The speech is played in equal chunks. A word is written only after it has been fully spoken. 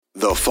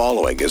The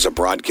following is a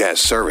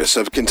broadcast service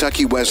of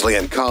Kentucky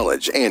Wesleyan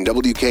College and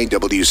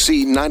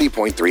WKWC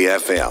 90.3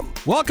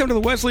 FM. Welcome to the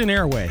Wesleyan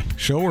Airway,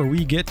 show where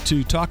we get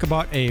to talk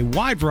about a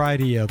wide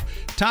variety of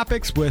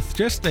topics with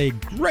just a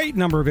great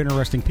number of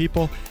interesting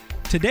people.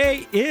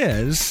 Today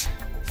is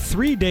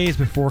 3 days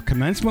before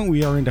commencement.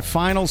 We are into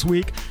finals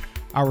week.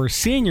 Our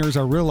seniors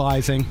are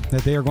realizing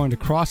that they are going to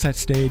cross that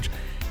stage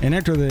and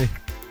enter the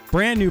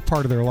brand new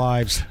part of their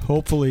lives,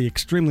 hopefully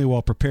extremely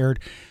well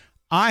prepared.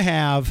 I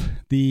have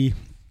the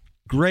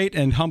great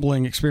and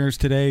humbling experience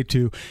today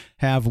to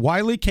have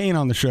Wiley Cain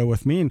on the show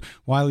with me. And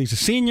Wiley's a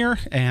senior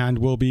and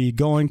will be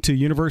going to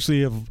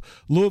University of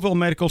Louisville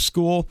Medical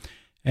School.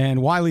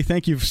 And Wiley,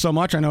 thank you so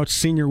much. I know it's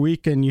senior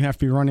week and you have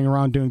to be running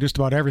around doing just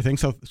about everything.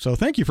 So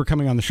thank you for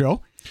coming on the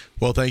show.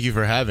 Well, thank you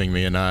for having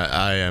me, and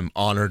I am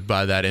honored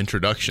by that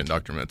introduction,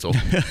 Dr. Mitzel.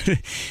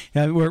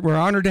 And we're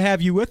honored to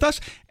have you with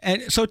us.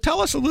 And so tell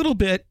us a little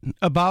bit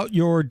about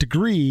your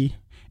degree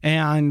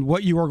and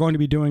what you are going to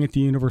be doing at the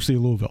University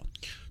of Louisville.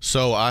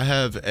 So I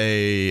have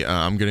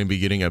I'm going to be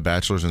getting a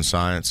bachelor's in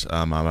science.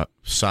 I'm a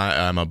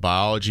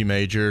biology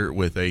major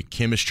with a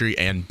chemistry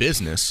and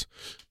business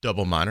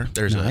double minor.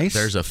 There's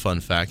a fun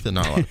fact that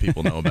not a lot of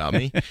people know about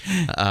me.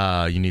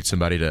 You need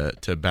somebody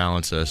to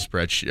balance a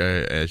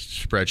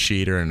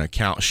spreadsheet or an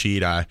account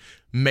sheet. I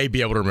may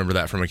be able to remember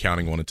that from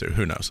accounting 1 and 2.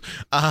 Who knows?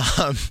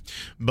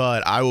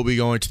 But I will be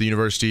going to the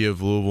University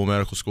of Louisville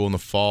Medical School in the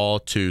fall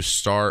to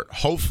start,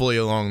 hopefully,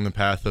 along the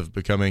path of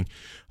becoming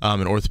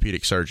an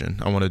orthopedic surgeon.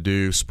 I want to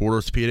do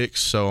sport orthopedics,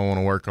 so I want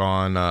to work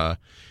on,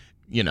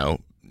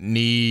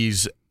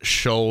 knees,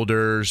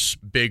 shoulders,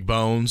 big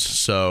bones.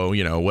 So,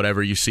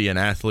 whatever you see an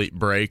athlete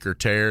break or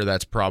tear,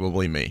 that's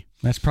probably me.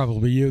 That's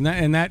probably you.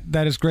 And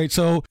that is great.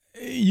 So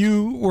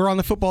you were on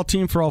the football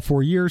team for all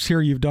 4 years here.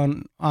 You've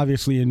done,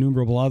 obviously,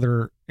 innumerable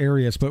other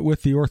areas. But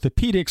with the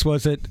orthopedics,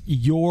 was it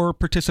your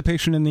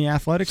participation in the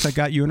athletics that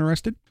got you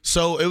interested?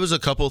 So it was a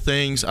couple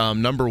things.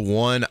 Number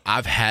one,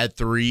 I've had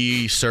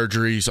 3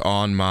 surgeries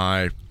on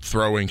my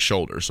throwing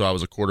shoulder. So I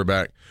was a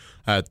quarterback.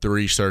 I had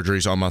 3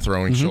 surgeries on my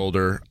throwing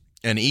shoulder.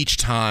 And each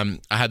time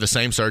I had the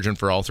same surgeon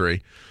for all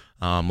 3,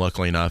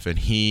 luckily enough. And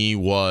he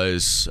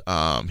was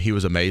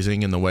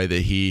amazing in the way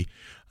that he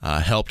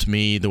helped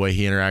me, the way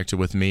he interacted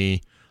with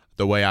me,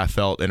 the way I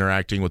felt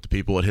interacting with the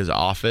people at his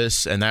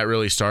office. And that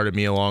really started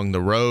me along the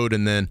road.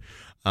 And then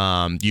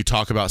you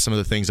talk about some of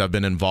the things I've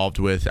been involved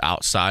with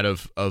outside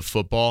of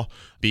football.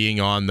 Being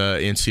on the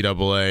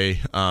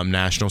NCAA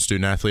National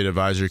Student Athlete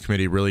Advisory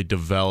Committee really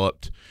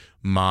developed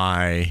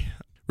my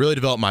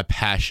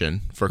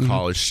passion for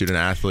college student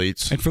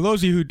athletes. And for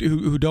those of you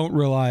who don't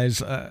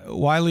realize,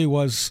 Wiley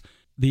was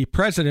the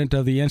president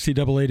of the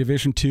NCAA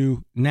Division II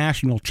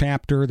national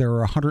chapter. There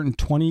were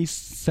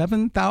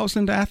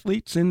 127,000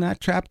 athletes in that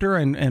chapter,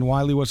 and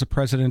Wiley was the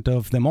president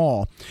of them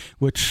all,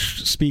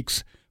 which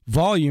speaks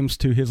volumes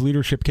to his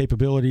leadership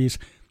capabilities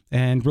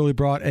and really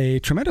brought a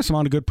tremendous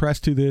amount of good press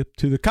to the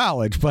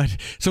college. But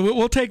so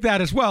we'll take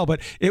that as well.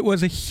 But it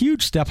was a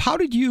huge step. How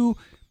did you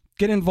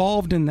get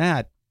involved in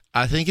that?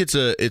 I think it's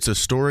a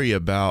story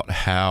about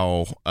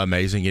how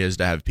amazing it is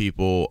to have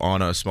people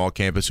on a small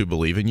campus who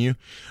believe in you.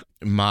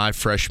 My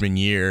freshman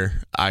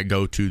year, I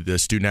go to the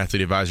Student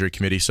Athlete Advisory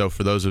Committee. So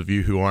for those of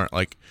you who aren't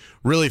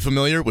really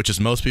familiar, which is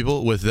most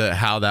people, with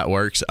how that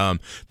works,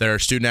 there are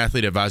Student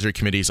Athlete Advisory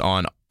Committees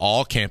on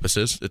all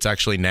campuses. It's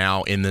actually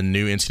now in the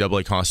new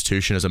NCAA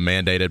Constitution as a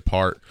mandated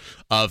part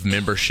of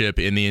membership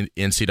in the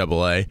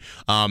NCAA.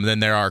 Then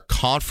there are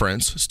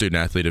conference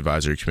Student Athlete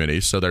Advisory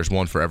Committees. So there's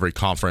one for every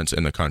conference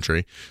in the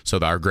country. So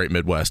our Great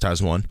Midwest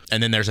has one.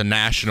 And then there's a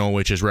national,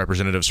 which is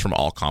representatives from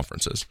all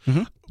conferences.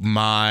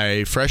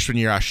 My freshman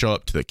year, I show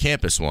up to the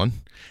campus one,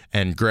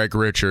 and Greg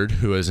Richard,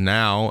 who is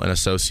now an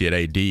associate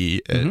AD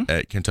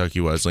at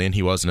Kentucky Wesleyan,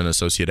 he wasn't an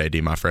associate AD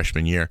my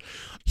freshman year.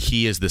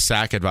 He is the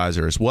SAC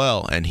advisor as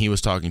well, and he was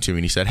talking to me,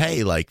 and he said,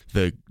 hey,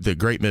 the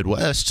Great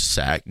Midwest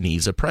SAC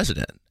needs a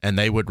president, and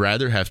they would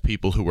rather have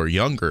people who are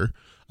younger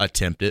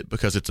attempt it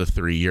because it's a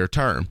 3-year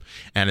term.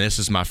 And this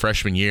is my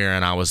freshman year,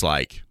 and I was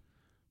like,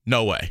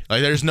 no way.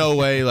 There's no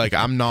way.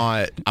 I'm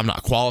not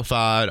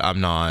qualified. I'm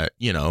not,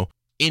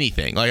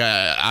 anything.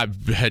 I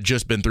had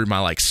just been through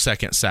my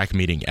second SAC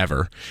meeting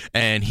ever,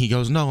 and he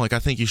goes, no, I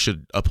think you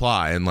should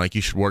apply, and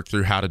you should work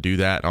through how to do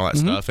that and all that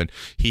stuff. And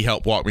he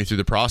helped walk me through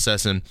the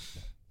process, and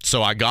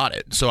so I got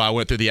it. So I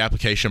went through the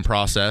application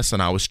process, and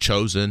I was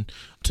chosen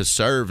to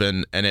serve,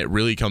 and it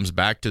really comes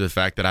back to the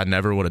fact that I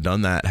never would have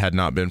done that had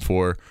not been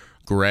for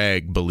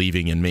Greg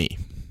believing in me.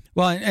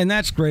 Well, and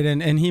that's great,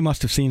 and he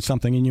must have seen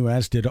something in you,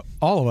 as did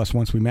all of us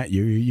once we met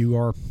you.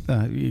 You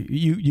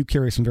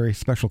carry some very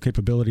special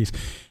capabilities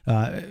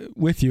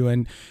with you,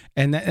 and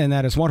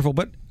that is wonderful.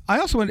 But I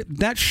also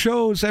that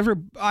shows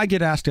I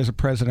get asked as a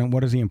president,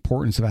 what is the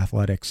importance of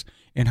athletics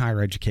in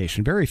higher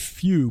education? Very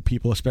few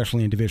people,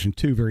 especially in Division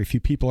II, very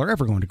few people are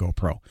ever going to go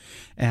pro,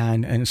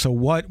 and so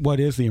what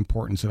is the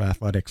importance of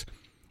athletics?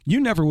 You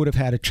never would have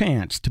had a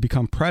chance to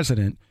become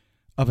president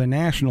of a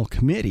national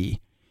committee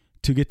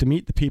to get to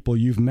meet the people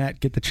you've met,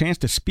 get the chance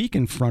to speak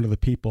in front of the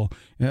people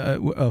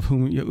with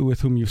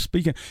whom you've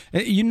spoken.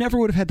 You never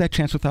would have had that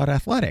chance without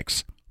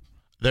athletics.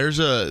 There's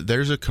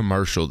a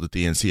commercial that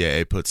the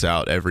NCAA puts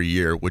out every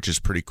year, which is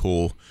pretty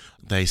cool.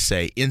 They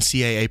say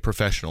NCAA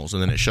professionals,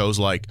 and then it shows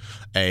like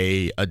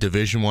a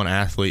Division I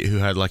athlete who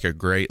had like a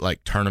great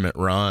like tournament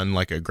run,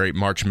 like a great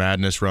March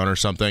Madness run or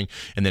something,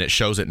 and then it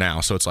shows it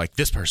now. So it's like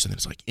this person, and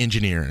it's like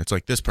engineer, and it's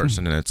like this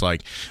person, and it's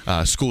like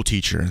school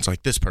teacher, and it's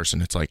like this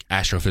person, it's like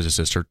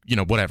astrophysicist or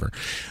whatever.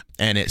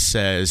 And it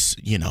says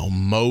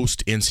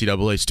most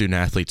NCAA student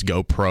athletes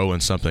go pro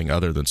in something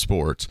other than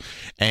sports,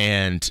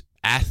 and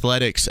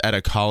athletics at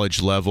a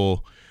college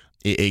level,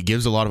 it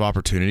gives a lot of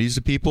opportunities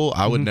to people.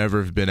 I would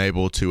never have been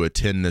able to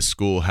attend this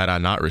school had I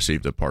not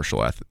received a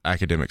partial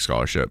academic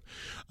scholarship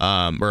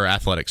or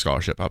athletic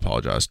scholarship, I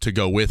apologize, to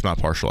go with my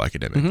partial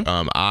academic.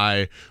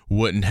 I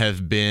wouldn't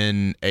have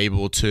been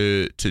able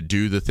to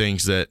do the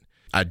things that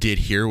I did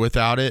here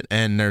without it.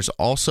 And there's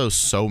also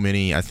so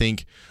many, I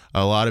think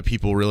a lot of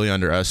people really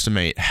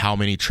underestimate how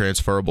many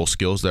transferable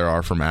skills there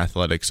are from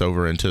athletics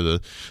over into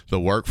the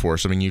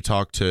workforce. I mean, you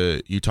talk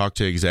to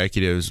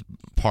executives.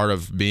 Part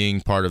of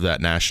being part of that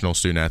National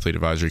Student Athlete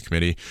Advisory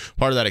Committee,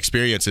 part of that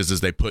experience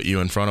is they put you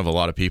in front of a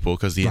lot of people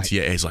because the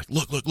NCAA is like,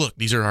 look,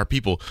 these are our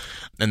people.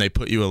 And they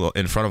put you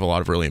in front of a lot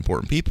of really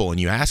important people. And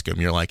you ask them,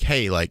 you're like,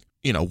 hey, like,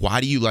 why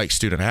do you like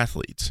student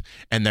athletes?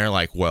 And they're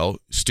like, well,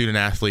 student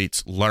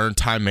athletes learn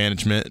time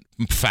management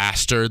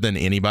faster than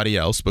anybody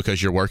else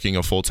because you're working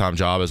a full-time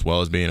job as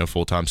well as being a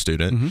full-time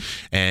student.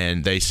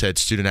 And they said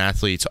student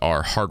athletes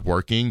are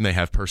hardworking. They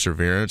have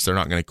perseverance. They're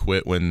not going to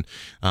quit when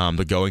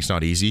the going's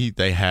not easy.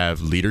 They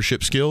have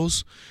leadership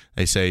skills.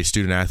 They say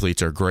student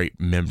athletes are great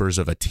members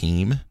of a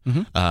team,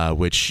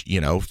 which,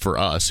 for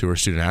us who are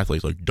student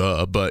athletes, like,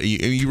 duh. But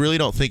you really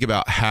don't think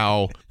about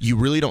how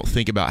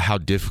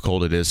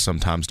difficult it is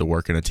sometimes to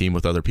work in a team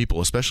with other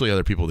people, especially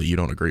other people that you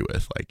don't agree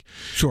with. Like,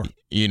 sure.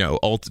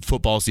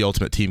 Football's the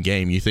ultimate team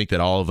game. You think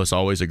that all of us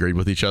always agreed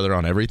with each other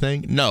on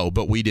everything? No,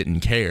 but we didn't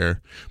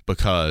care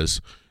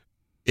because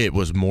it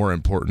was more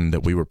important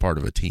that we were part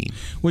of a team.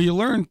 Well, you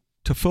learn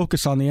to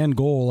focus on the end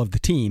goal of the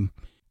team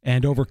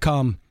and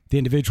overcome the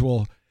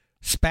individual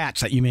spats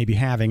that you may be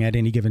having at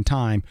any given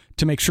time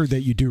to make sure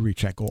that you do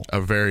reach that goal.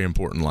 A very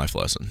important life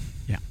lesson.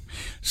 Yeah.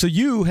 So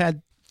you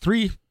had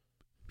 3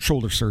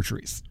 shoulder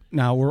surgeries.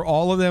 Now, were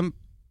all of them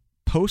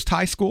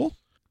post-high school?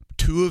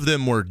 2 of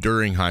them were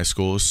during high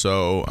school.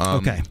 So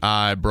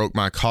I broke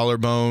my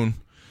collarbone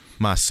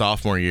my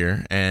sophomore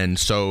year, and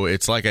so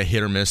it's like a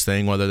hit or miss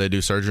thing whether they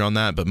do surgery on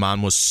that, but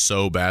mine was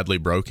so badly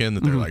broken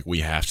that they're like, we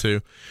have to.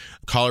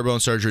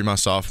 Collarbone surgery my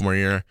sophomore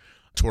year.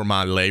 Tore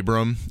my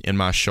labrum in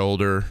my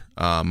shoulder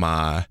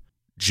my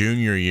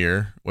junior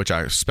year, which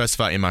I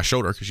specify in my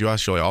shoulder because you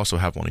actually also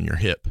have one in your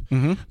hip.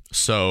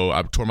 So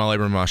I tore my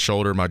labrum in my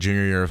shoulder my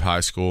junior year of high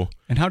school.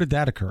 And how did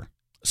that occur?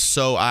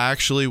 So I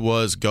actually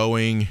was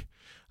trying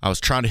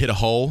to hit a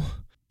hole.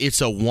 It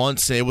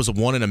was a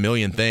 1 in a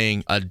million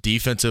thing. A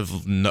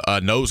defensive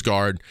nose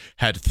guard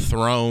had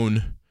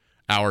thrown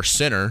our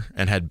center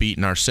and had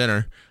beaten our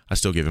center. I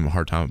still give him a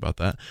hard time about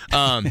that.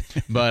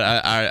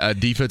 But a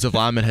defensive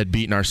lineman had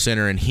beaten our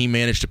center, and he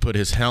managed to put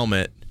his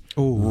helmet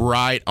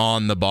right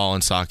on the ball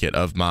and socket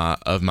of my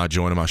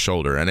joint of my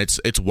shoulder. And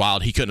it's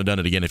wild. He couldn't have done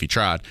it again if he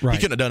tried. Right. He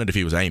couldn't have done it if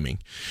he was aiming.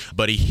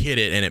 But he hit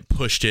it, and it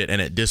pushed it,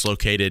 and it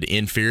dislocated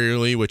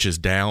inferiorly, which is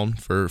down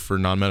for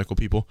non-medical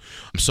people.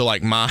 So,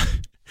 like,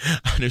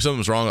 I knew something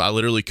was wrong. I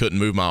literally couldn't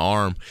move my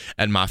arm,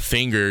 and my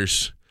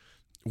fingers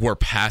were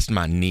past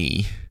my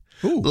knee.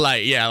 Ooh.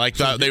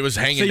 They was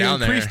hanging down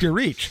there. So you increased your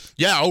reach.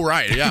 Yeah,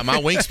 right. Yeah,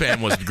 my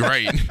wingspan was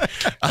great.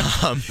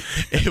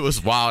 It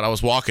was wild. I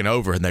was walking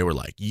over, and they were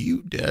like,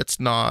 that's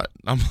not.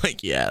 I'm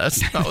like, yeah,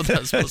 that's not what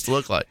that's supposed to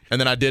look like. And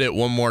then I did it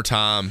one more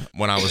time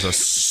when I was a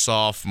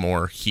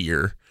sophomore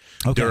here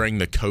during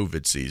the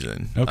COVID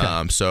season.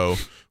 So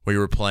we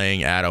were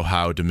playing at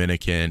Ohio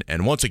Dominican,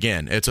 and once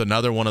again, it's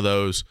another one of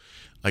those.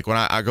 Like, when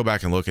I go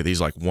back and look at these,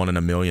 like, 1 in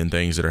a million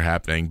things that are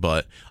happening,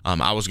 but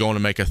I was going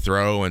to make a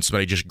throw, and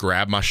somebody just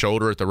grabbed my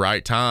shoulder at the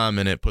right time,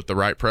 and it put the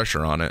right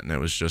pressure on it, and it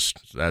was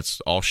that's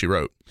all she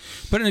wrote.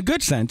 But in a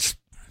good sense,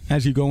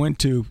 as you go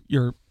into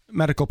your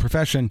medical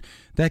profession,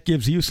 that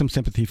gives you some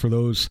sympathy for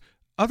those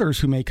others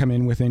who may come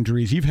in with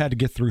injuries. You've had to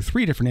get through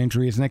 3 different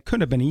injuries, and that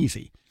couldn't have been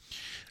easy.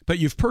 But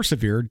you've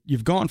persevered,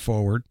 you've gone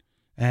forward,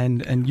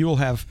 and you'll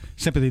have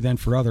sympathy then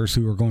for others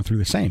who are going through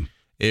the same.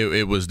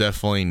 It was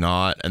definitely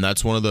not, and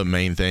that's one of the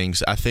main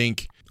things. I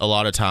think a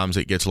lot of times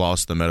it gets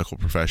lost in the medical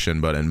profession,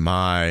 but in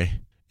my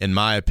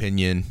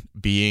opinion,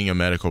 being a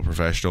medical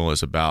professional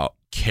is about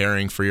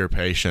caring for your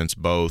patients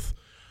both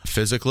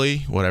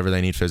physically, whatever they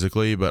need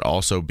physically, but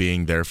also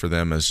being there for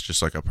them as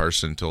just like a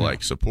person to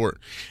like support.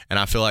 And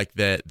I feel like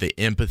that the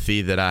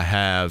empathy that I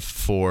have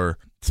for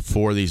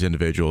these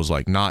individuals,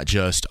 like, not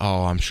just,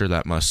 oh, I'm sure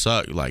that must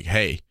suck, like,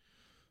 hey,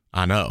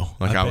 I know,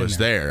 like, I was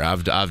there.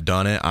 I've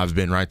done it. I've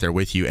been right there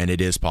with you, and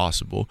it is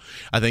possible.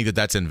 I think that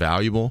that's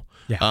invaluable.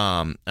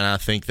 Yeah. And I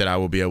think that I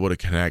will be able to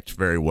connect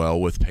very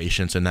well with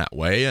patients in that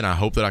way, and I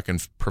hope that I can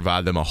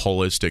provide them a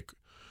holistic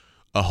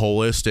a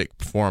holistic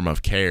form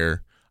of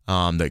care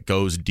that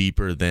goes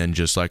deeper than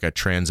just like a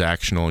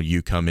transactional,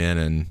 you come in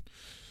and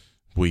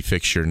we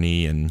fix your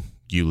knee and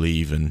you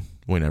leave and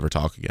we never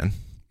talk again.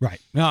 Right.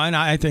 No, and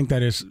I think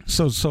that is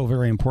so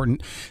very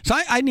important. So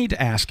I need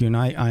to ask you, and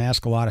I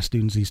ask a lot of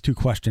students these two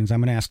questions.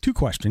 I'm going to ask two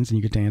questions, and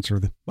you get to answer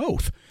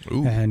both.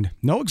 Ooh. And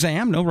no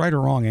exam, no right or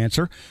wrong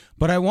answer.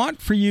 But I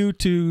want for you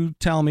to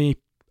tell me,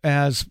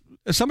 as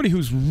somebody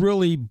who's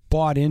really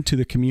bought into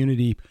the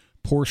community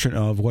portion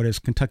of what is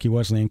Kentucky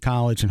Wesleyan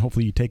College, and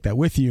hopefully you take that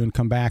with you and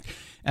come back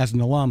as an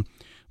alum.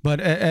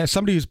 But as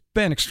somebody who's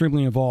been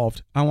extremely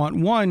involved, I want,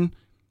 one,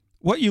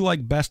 what you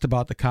like best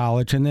about the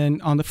college, and then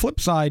on the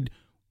flip side,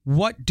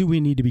 what do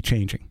we need to be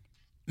changing?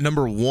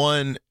 Number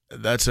one,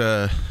 it's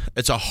a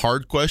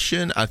hard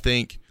question. I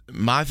think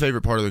my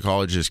favorite part of the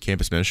college is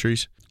campus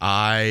ministries.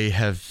 I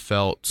have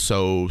felt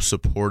so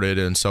supported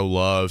and so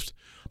loved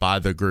by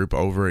the group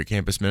over at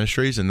campus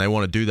ministries, and they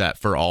want to do that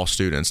for all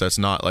students. That's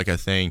not like a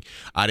thing.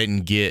 I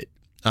didn't get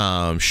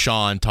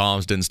Sean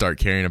Toms didn't start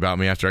caring about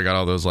me after I got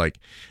all those like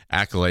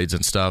accolades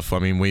and stuff. I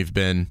mean, we've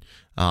been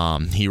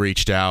he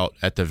reached out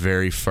at the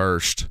very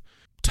first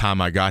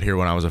time I got here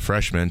when I was a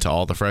freshman to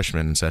all the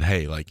freshmen and said,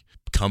 hey, like,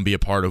 come be a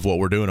part of what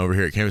we're doing over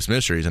here at Campus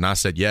Ministries. And I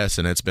said yes,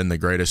 and it's been the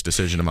greatest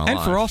decision of my life.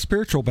 And for all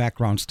spiritual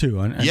backgrounds too.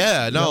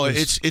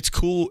 It's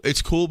cool.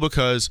 It's cool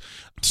because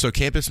so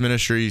Campus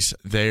Ministries,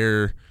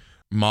 our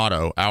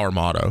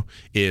motto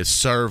is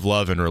serve,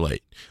 love, and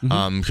relate.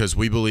 Because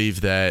we believe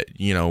that,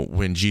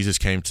 when Jesus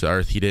came to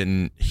earth, he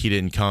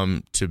didn't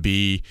come to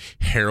be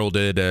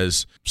heralded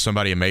as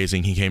somebody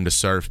amazing. He came to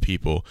serve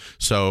people.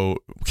 So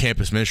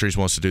Campus Ministries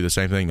wants to do the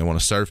same thing. They want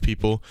to serve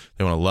people,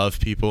 they want to love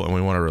people, and we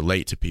want to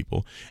relate to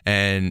people.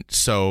 And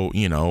so,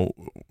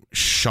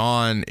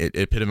 Sean, it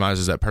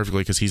epitomizes that perfectly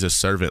because he's a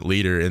servant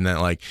leader in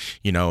that, like,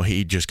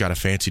 he just got a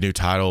fancy new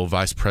title,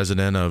 Vice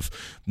President of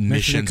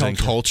Missions and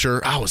Culture.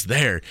 I was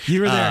there.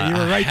 You were there. You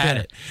were right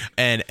there.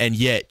 And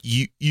yet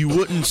you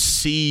wouldn't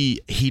see,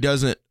 he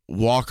doesn't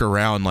walk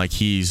around like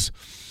he's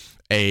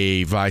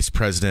a vice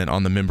president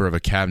on the member of a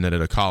cabinet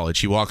at a college.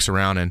 He walks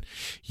around and,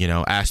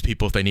 asks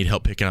people if they need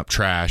help picking up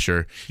trash,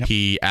 or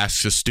he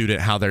asks a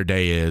student how their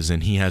day is,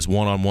 and he has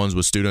one-on-ones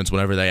with students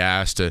whenever they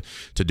ask to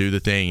do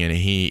the thing. And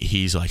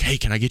he's like, hey,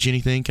 can I get you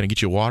anything? Can I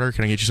get you water?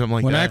 Can I get you something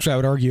like that? Actually, I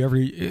would argue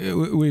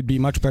it would be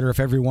much better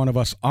if every one of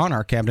us on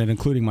our cabinet,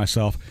 including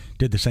myself,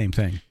 did the same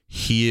thing.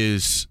 He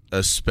is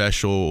a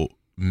special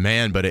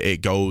man, but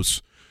it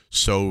goes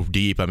so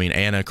deep. I mean,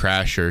 Anna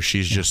Crasher,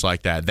 she's just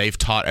like that. They've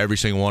taught every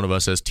single one of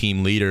us as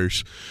team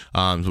leaders.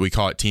 We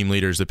call it team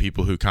leaders, the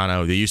people who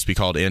they used to be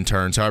called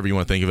interns, however you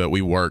want to think of it.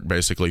 We work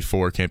basically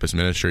for Campus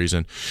Ministries,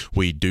 and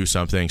we do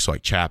something, so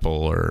like chapel,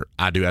 or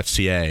I do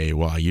FCA.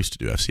 Well, I used to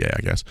do FCA,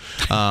 I guess.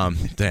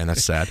 Damn,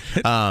 that's sad.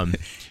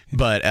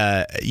 But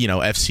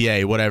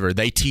FCA, whatever,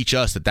 they teach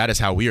us that is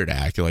how we are to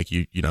act. Like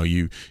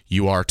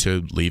you are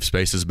to leave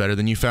spaces better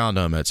than you found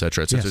them, et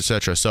cetera, et cetera, et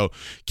cetera. So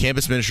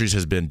Campus Ministries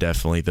has been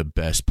definitely the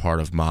best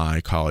part of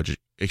my college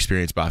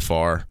experience by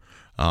far.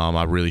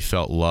 I really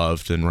felt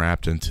loved and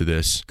wrapped into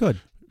this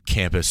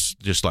campus,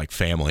 just like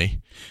family.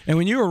 And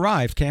when you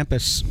arrived,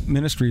 Campus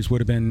Ministries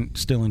would have been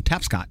still in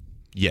Tapscott.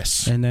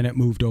 Yes. And then it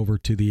moved over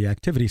to the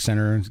activity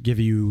center and gave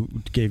you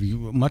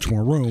much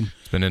more room.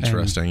 It's been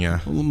interesting,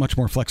 much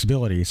more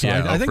flexibility. So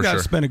I think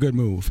that's been a good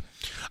move.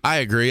 I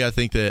agree. I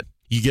think that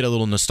you get a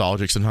little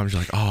nostalgic sometimes.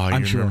 You're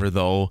like, remember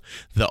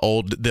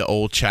the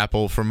old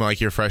chapel from like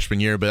your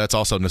freshman year, but that's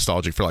also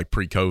nostalgic for like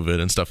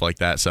pre-COVID and stuff like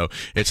that. So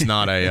it's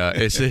not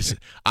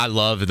I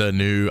love the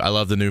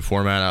new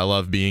format. I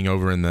love being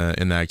over in the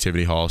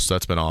activity hall. So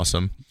that's been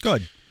awesome.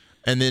 Good.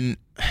 And then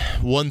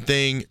one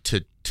thing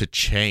to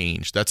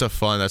change. That's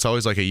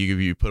always like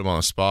you put them on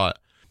the spot.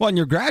 Well, and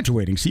you're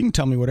graduating, so you can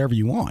tell me whatever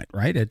you want,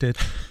 right?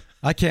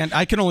 I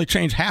can only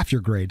change half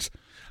your grades.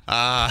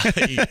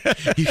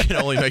 You can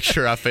only make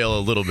sure I fail a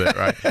little bit,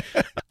 right?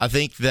 I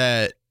think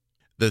that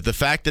the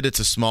fact that it's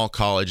a small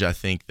college, I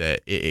think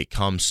that it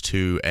comes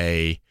to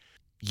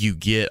you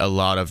get a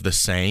lot of the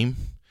same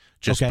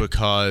just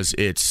because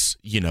it's,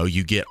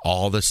 you get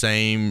all the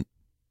same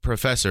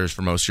professors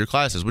for most of your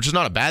classes, which is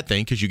not a bad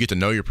thing because you get to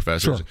know your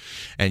professors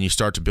and you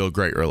start to build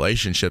great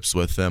relationships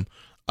with them.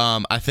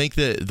 I think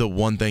that the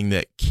one thing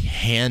that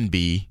can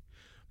be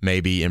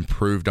maybe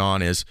improved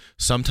on is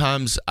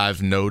sometimes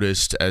I've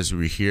noticed as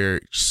we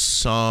hear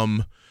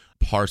some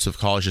parts of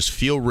colleges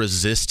feel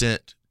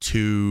resistant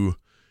to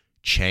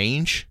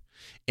change,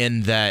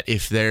 in that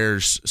if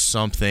there's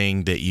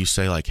something that you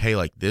say like, hey,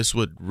 like this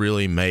would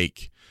really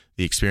make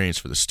the experience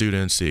for the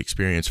students, the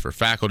experience for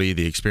faculty,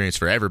 the experience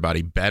for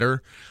everybody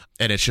better.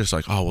 And it's just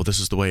like, oh, well, this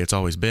is the way it's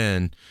always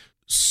been.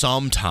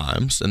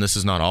 Sometimes, and this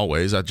is not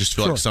always, I just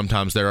feel like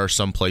sometimes there are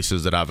some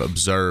places that I've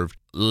observed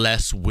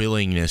less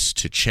willingness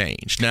to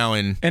change. Now,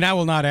 and I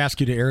will not ask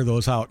you to air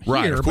those out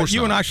here, but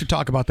you and I should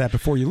talk about that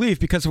before you leave,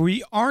 because if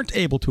we aren't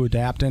able to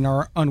adapt and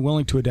are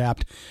unwilling to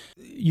adapt,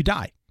 you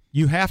die.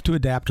 You have to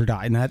adapt or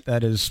die, and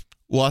that is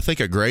Well, I think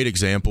a great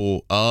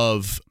example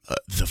of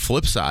the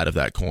flip side of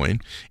that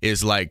coin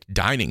is like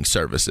dining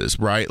services,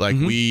 right? Like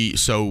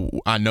so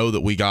I know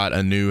that we got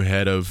a new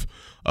head of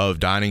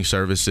dining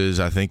services.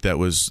 I think that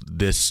was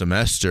this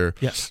semester.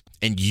 Yes.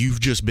 And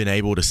you've just been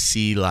able to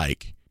see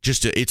like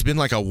it's been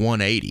like a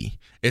 180.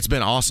 It's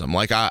been awesome.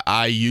 Like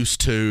I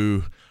used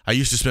to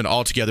spend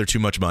altogether too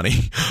much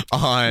money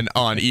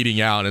on eating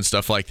out and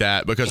stuff like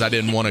that because I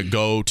didn't want to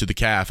go to the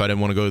caf. I didn't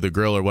want to go to the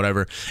grill or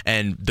whatever.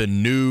 And the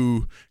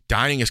new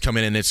dining has come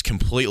in and it's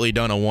completely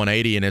done a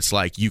 180. And it's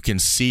like, you can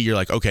see, you're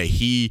like, okay,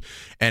 he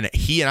and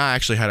I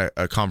actually had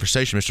a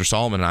conversation. Mr.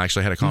 Solomon and I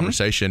actually had a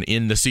conversation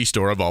in the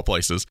C-store of all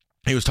places.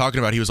 He was talking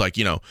about, he was like,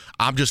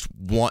 I just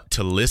want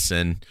to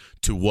listen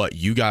to what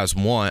you guys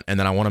want. And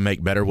then I want to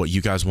make better what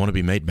you guys want to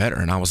be made better.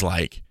 And I was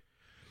like,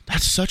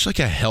 that's such like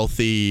a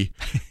healthy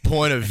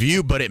point of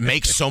view, but it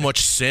makes so much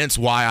sense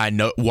why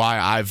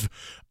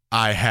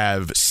I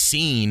have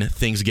seen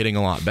things getting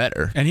a lot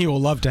better. And he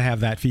will love to have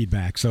that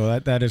feedback. So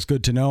that is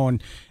good to know.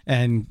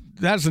 And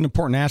that's an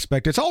important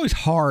aspect. It's always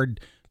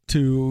hard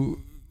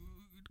to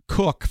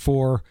cook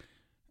for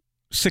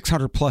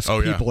 600 plus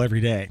people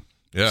every day.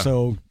 Yeah.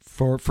 So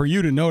for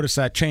you to notice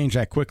that change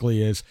that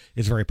quickly is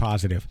very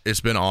positive.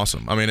 It's been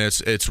awesome. I mean,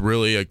 it's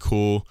really a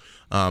cool,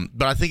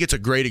 but I think it's a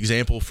great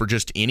example for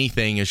just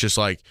anything. It's just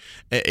like,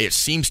 it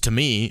seems to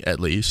me at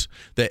least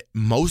that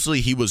mostly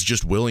he was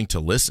just willing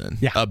to listen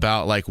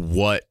about like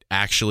what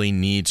actually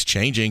needs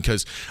changing.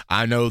 Cause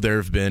I know there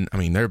have been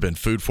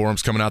food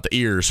forums coming out the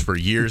ears for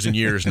years and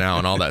years now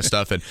and all that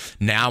stuff. And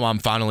now I'm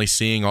finally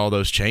seeing all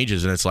those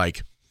changes and it's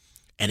like,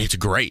 and it's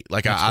great.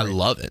 Like I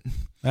love it.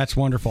 That's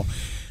wonderful.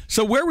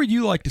 So where would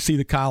you like to see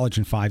the college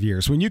in 5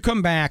 years? When you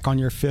come back on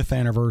your 5th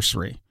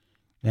anniversary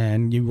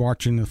and you're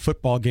watching the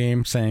football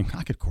game saying,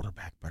 I could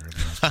quarterback better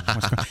than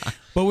this.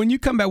 But when you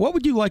come back, what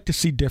would you like to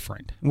see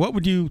different? What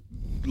would you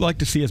like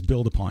to see us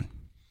build upon?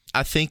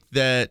 I think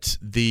that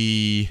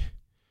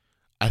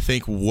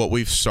what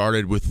we've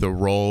started with the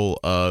role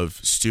of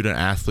student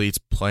athletes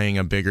playing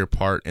a bigger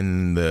part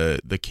in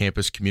the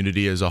campus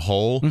community as a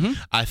whole,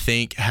 I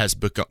think has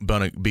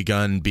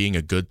begun being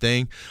a good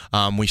thing.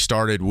 We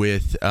started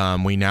with,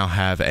 we now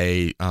have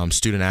a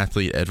student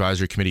athlete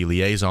advisory committee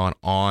liaison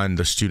on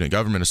the Student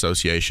Government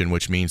Association,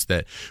 which means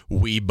that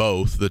we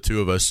both, the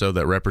two of us, so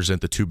that represent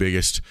the two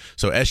biggest,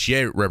 so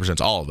SGA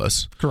represents all of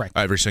us. Correct.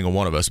 Every single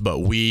one of us, but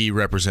we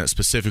represent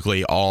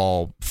specifically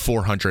all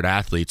 400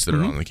 athletes that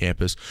are on the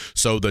campus.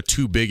 So the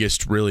two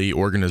biggest really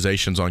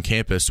organizations on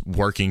campus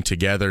working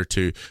together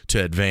to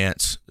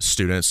advance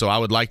students. So I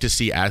would like to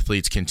see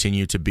athletes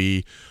continue to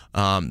be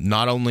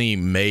not only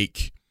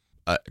make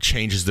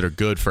changes that are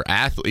good for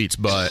athletes,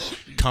 but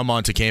come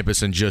onto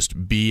campus and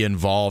just be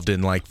involved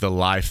in like the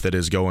life that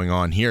is going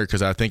on here.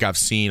 Because I think I've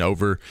seen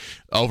over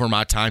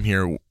my time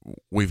here,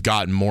 we've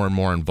gotten more and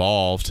more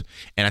involved,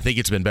 and I think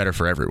it's been better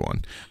for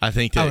everyone. I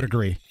would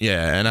agree.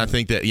 Yeah, and I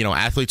think that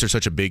athletes are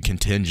such a big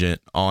contingent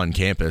on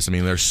campus. I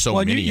mean, there's so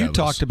many. You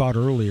talked about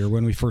earlier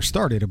when we first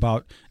started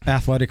about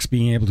athletics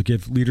being able to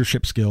give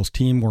leadership skills,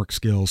 teamwork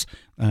skills,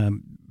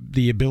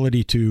 the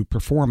ability to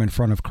perform in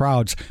front of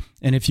crowds.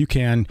 And if you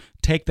can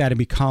take that and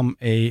become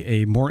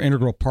a more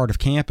integral part of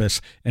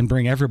campus and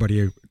bring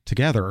everybody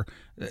together,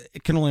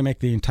 it can only make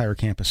the entire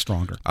campus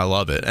stronger. I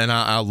love it. And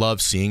I love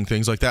seeing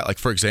things like that. Like,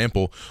 for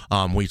example,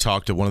 we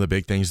talked to one of the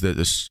big things that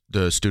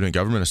the Student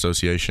Government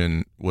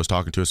Association was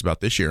talking to us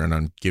about this year. And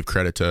I give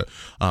credit to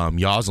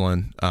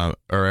Yoselin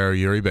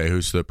Uribe,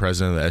 who's the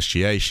president of the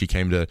SGA. She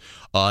came to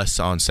us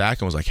on SAC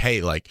and was like,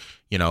 hey, like,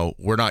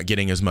 we're not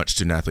getting as much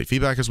student athlete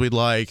feedback as we'd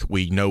like.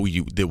 We know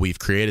that we've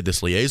created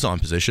this liaison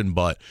position,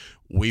 but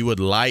we would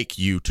like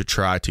you to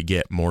try to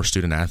get more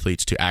student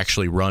athletes to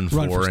actually run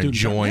for and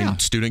join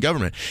student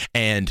government.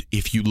 And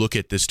if you look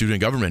at the student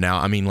government now,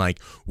 I mean, like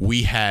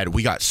we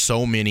got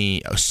so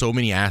many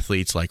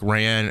athletes like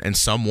ran, and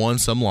some won,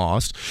 some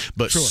lost,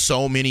 but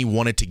so many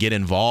wanted to get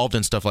involved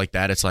and stuff like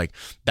that. It's like,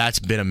 that's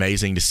been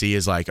amazing to see,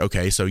 is like,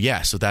 okay, so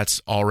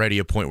that's already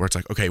a point where it's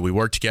like, okay, we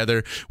worked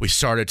together. We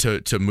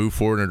started to move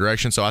forward in a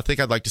direction. So I think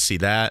I'd like to see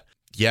that.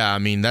 Yeah. I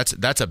mean, that's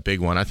a big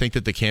one. I think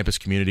that the campus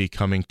community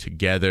coming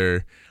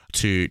together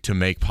to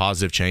make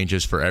positive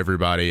changes for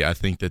everybody, I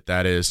think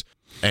that is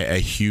a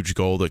huge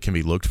goal that can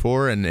be looked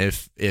for. And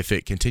if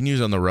it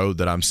continues on the road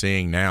that I'm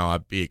seeing now,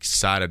 I'd be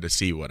excited to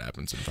see what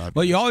happens in 5 years.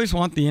 Well, you always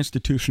want the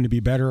institution to be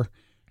better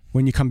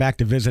when you come back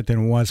to visit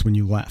than it was when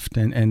you left.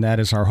 And that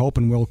is our hope,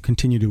 and we'll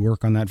continue to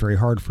work on that very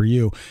hard for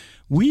you.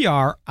 We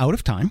are out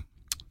of time.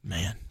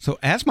 Man. So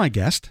as my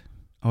guest,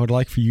 I would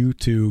like for you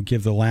to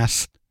give the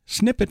last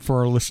snippet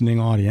for our listening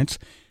audience.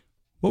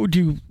 What would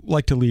you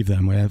like to leave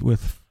them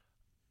with?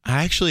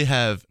 I actually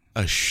have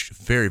a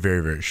very,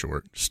 very, very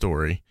short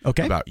story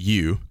about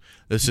you.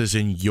 This is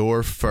in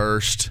your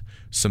first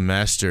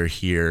semester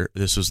here.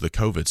 This was the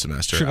COVID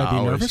semester. Should I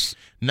be nervous?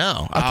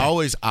 No. Okay.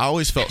 I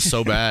always felt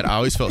so bad. I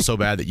always felt so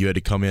bad that you had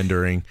to come in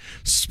during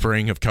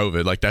spring of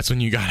COVID. Like that's when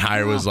you got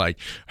hired, was like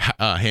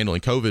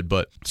handling COVID.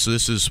 But so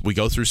we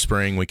go through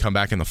spring, we come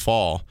back in the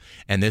fall,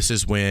 and this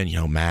is when,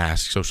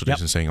 masks, social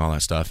distancing, all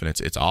that stuff, and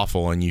it's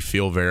awful, and you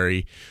feel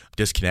very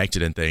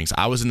disconnected and things.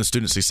 I was in the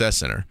Student Success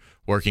Center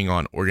working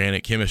on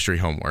organic chemistry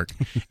homework,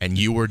 and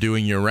you were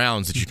doing your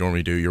rounds that you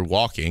normally do. You're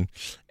walking,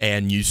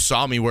 and you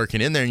saw me working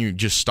in there, and you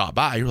just stopped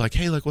by. You were like,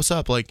 hey, like, what's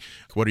up? Like,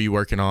 what are you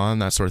working on?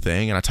 That sort of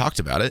thing. And I talked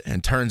about it,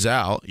 and turns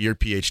out your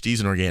PhD's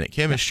in organic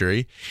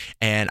chemistry,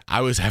 and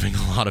I was having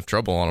a lot of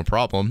trouble on a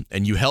problem,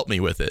 and you helped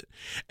me with it.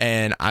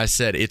 And I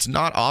said, it's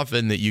not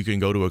often that you can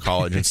go to a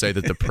college and say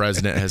that the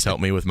president has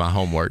helped me with my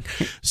homework.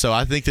 So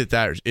I think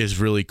that is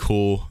really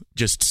cool.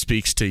 Just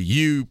speaks to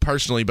you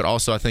personally, but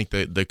also I think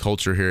the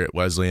culture here at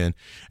Wesleyan,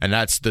 and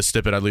that's the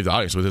snippet I'd leave the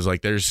audience with, is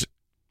like there's,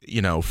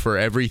 for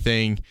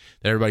everything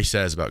that everybody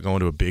says about going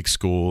to a big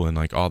school and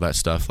like all that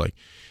stuff, like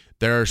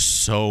there are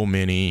so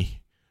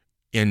many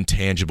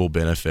intangible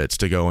benefits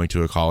to going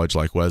to a college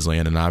like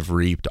Wesleyan, and I've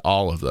reaped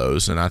all of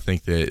those, and I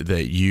think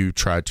that you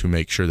try to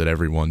make sure that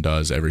everyone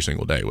does every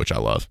single day, which I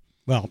love.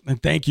 Well,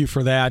 and thank you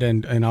for that,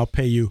 and I'll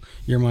pay you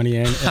your money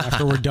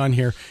after we're done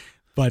here.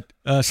 But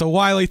so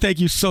Wiley, thank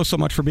you so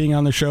much for being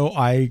on the show.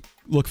 I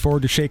look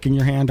forward to shaking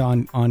your hand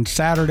on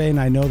Saturday, and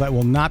I know that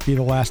will not be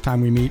the last time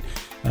we meet.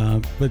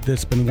 But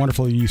it's been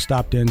wonderful you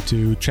stopped in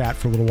to chat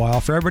for a little while.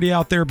 For everybody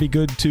out there, be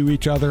good to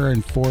each other,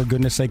 and for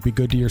goodness sake, be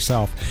good to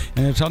yourself.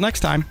 And until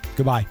next time,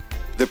 goodbye.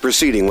 The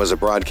proceeding was a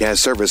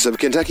broadcast service of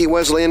Kentucky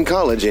Wesleyan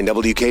College and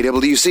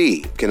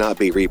WKWC. Cannot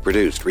be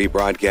reproduced,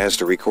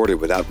 rebroadcast, or recorded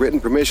without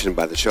written permission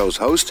by the show's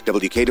host,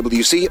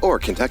 WKWC, or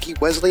Kentucky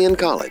Wesleyan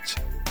College.